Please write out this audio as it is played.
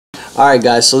Alright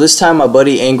guys, so this time my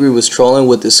buddy Angry was trolling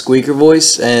with the squeaker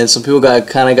voice, and some people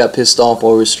kinda got pissed off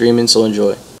while we were streaming, so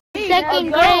enjoy.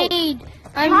 Second grade!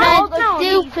 I'm not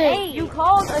stupid! You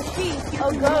called a sheep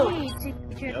a goat.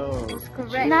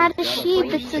 It's not a sheep,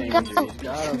 it's a goat.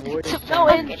 No,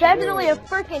 it's definitely a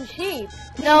freaking sheep.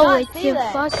 No, it's a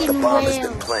fucking Bomb has whale.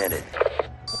 been planted.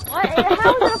 What?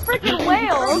 How is it a freaking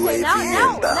whale? Okay,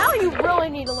 now you really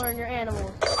need to learn your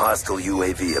animals. Hostile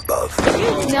UAV above.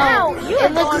 No,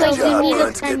 it looks like we need a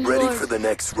Let's get ready for the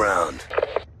next round.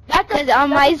 Because on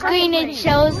my screen it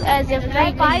shows as a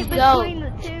freaking goat. Between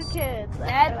the two kids,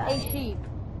 that's a sheep.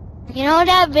 You know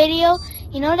that video?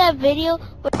 Where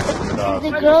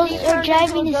the girls are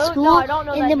driving to school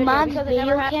and the mom's video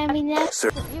camming that?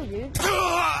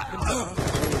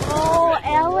 Oh,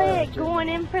 Alec, going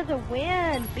in for the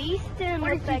win. Beastin'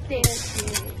 with that kid.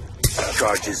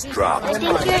 Charges dropped. I think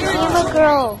you're a gamer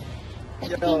girl. I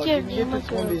think you're a If gamer it's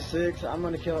girl. 1v6, I'm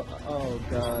gonna kill. Oh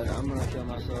god, I'm gonna kill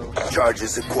myself.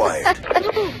 Charges acquired.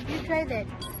 You tried that.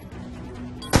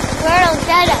 Girl,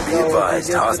 shut up. Be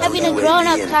advised, hostile Having a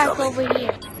grown-up UAV talk incoming. over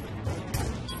here.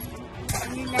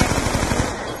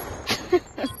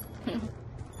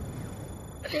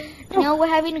 No, we're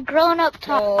having a grown-up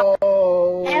talk.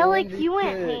 Oh, Alec, you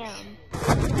went ham.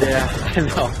 Yeah, I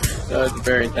know. That was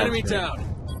very intense. Enemy down.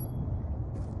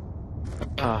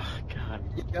 Oh god.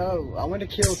 Yo, I went to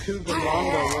kill Cougar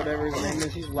Mongo, whatever his name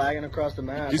is. He's lagging across the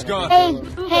map. He's gone.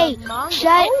 Hey,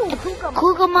 shut.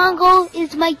 Cougar Mongo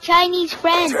is my Chinese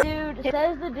friend. Dude,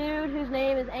 says the dude whose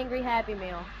name is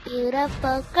AngryHappyMeal.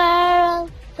 Beautiful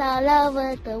girls all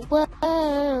over the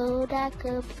world. I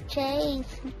could chase.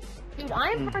 Dude,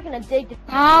 I'm freaking addicted.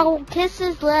 Oh,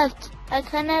 Kisses left. I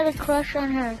kinda had a crush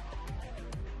on her.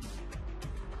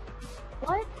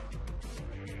 What?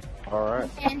 Alright.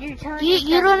 And you're telling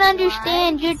You don't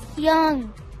understand. You're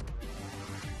young.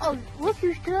 Oh, look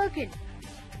who's talking.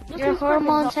 Your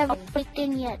hormones haven't kicked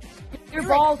in yet. Your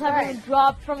balls haven't even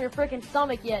dropped from your freaking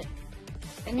stomach yet.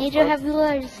 Neither have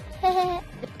yours.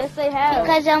 Yes, they have.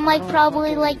 Because I'm like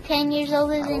probably like 10 years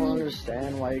older I than don't you.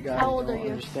 understand why you guys How old don't are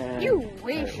you? understand. You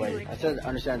wish you Wait, would. I said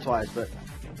understand twice, but...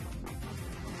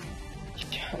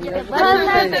 Yeah, Because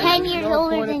I'm 10 years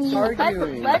older than you.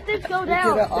 Let this go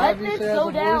down. Let this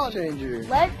go down.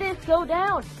 Let this go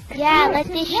down. Yeah, let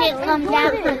this shit come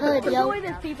down the hood, yo. Enjoy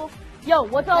this, people. Yo,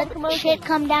 what's all the Let commotion? shit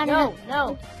come down the No, hood.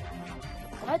 no.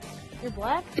 What? You're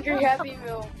black?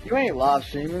 AngryHappyMeal. You ain't live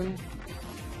streaming.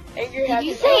 Did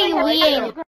you say we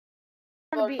ain't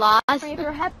lost? If you're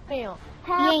a happy meal.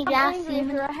 You ain't lost, If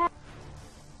you're a happy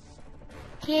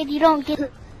Kid, you don't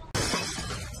get...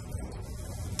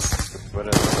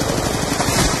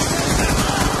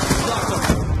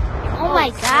 Oh my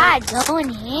god, going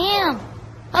ham.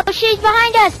 Oh, she's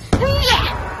behind us.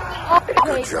 Yeah.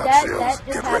 Okay, job, that Seals. just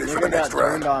Get ready happened. for the Nigga got next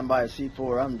round. turned on by a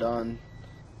C4, I'm done.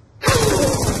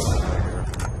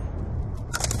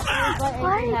 But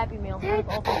happy meal. That's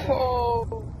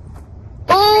all.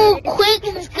 Oh,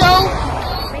 quick, let's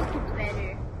go. Make it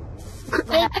better.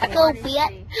 Let's go,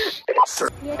 bitch. Sir,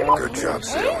 good job,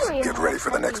 Seals. Get ready for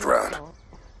the next round.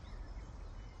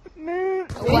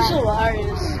 He's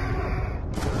hilarious.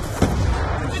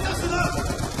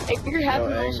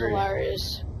 AngryHappyMeal's angry.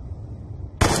 hilarious.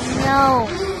 No.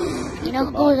 You know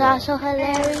who's also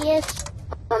hilarious?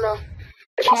 Oh no.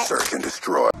 Chet. Search and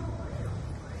destroy.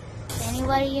 Does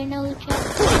anybody here know who Chet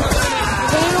is?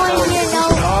 Does anyone here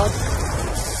know?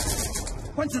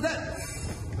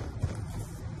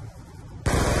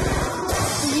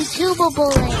 YouTuber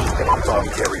bullying. Bomb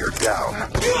carrier down.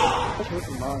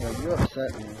 You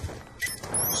upset me.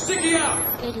 Sticky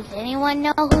out. Okay, does anyone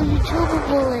know who YouTuber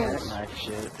Bull is? Knife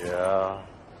shit. Yeah.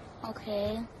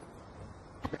 Okay.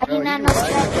 I do not know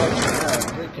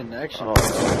Chet. Good connection.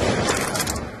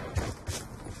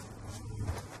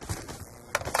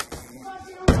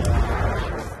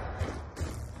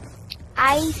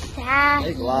 I saw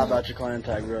Make lie about your clan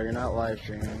tag, bro. You're not live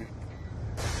streaming.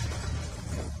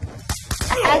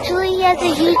 Actually, he has a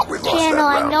We YouTube lost channel. that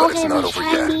I round, know but it's him. not He's over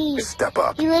yet. Chinese. Step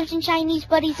up. He lives in Chinese,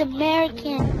 but he's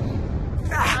American.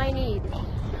 Chinese.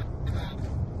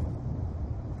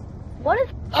 What is?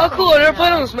 Oh cool, I never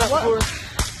played on this map before.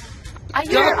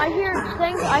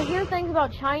 I hear things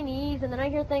about Chinese, and then I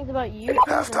hear things about YouTube, and I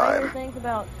hear Halftime. things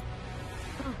about.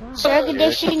 Drug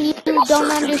addiction, you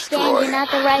don't understand. You're not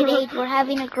the right age. We're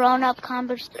having a grown-up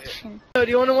conversation. So,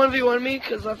 do you want to 1v1 me?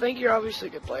 Because I think you're obviously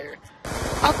a good player.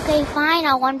 Okay, fine.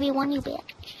 I'll 1v1 you,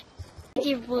 bitch.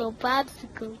 Your little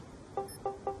popsicle.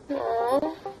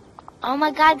 Oh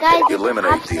my god, guys. it's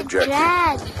Eliminate the popsicle objective.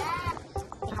 drag.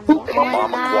 Oh my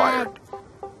Bomb god. acquired.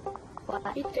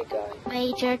 What? Eat that guy.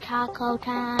 Major taco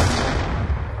time.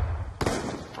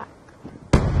 Fuck.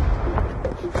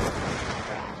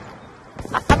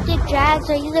 Jags,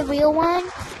 are you the real one?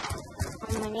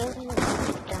 My name is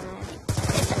John.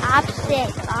 It's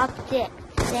optic.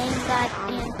 Same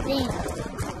goddamn thing.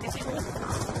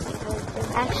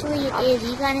 Actually, it is.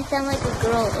 You kinda sound like a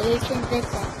girl, or you're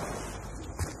transvestite.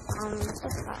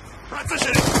 What the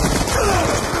fuck?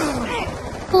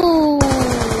 Ooh.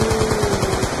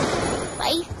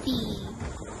 Spicy.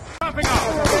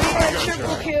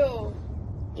 Triple kill.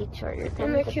 Detroit, you're I'm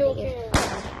kind the of the kill biggest.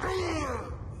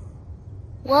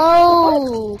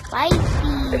 Whoa, spicy.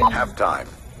 Halftime.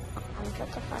 Shut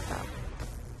the fuck up.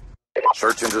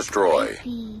 Search and destroy.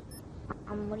 Spicy.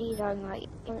 What are you talking about? You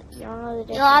don't know the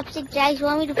difference. Yo, Optic Jags, you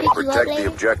want me to pick you up Protect the later?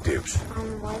 objectives.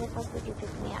 Why the fuck would you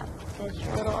pick me up? Because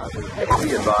you're a little ugly.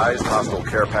 Be advised, hostile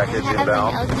care package Have an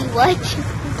inbound. ugly what?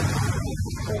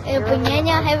 A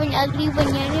banana? Have an ugly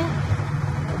banana?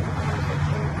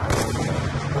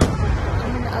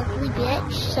 I'm an ugly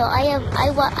bitch. So I have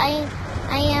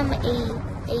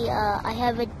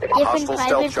a different Hostile private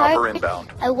stealth chopper part. inbound.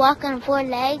 I walk on 4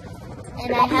 legs,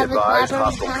 and I Be have a advised, clapper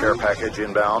hostile care tongue. package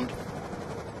inbound.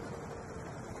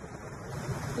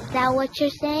 Is that what you're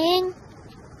saying?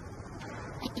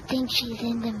 I think she's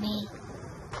into me.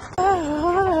 Okay,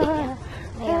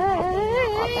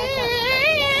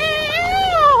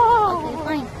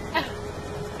 fine.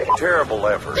 Terrible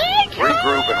effort.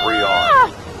 Regroup and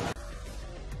rearm.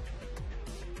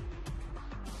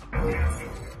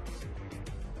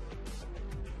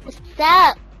 What's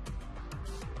up?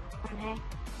 Okay.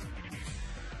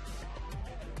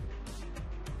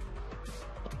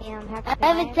 Yeah, I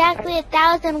have exactly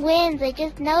 1,000 wins. I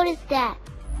just noticed that.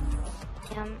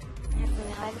 I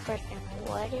have a question.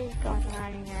 What is going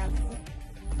on in your envelope?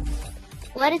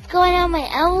 What is going on in my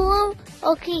envelope?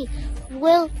 Okay,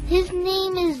 well, his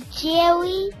name is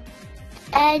Jerry,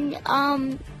 and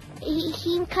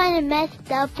he kind of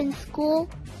messed up in school,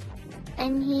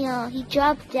 and he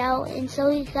dropped out, and so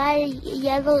he got a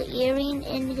yellow earring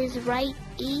in his right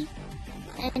ear,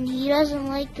 and he doesn't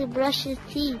like to brush his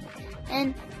teeth,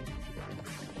 and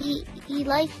he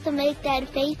likes to make that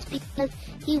face because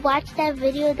he watched that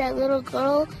video of that little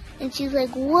girl, and she's like,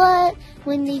 what?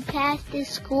 When they passed this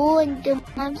school, and the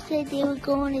mom said they were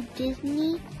going to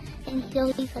Disney, and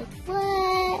so he's like, what?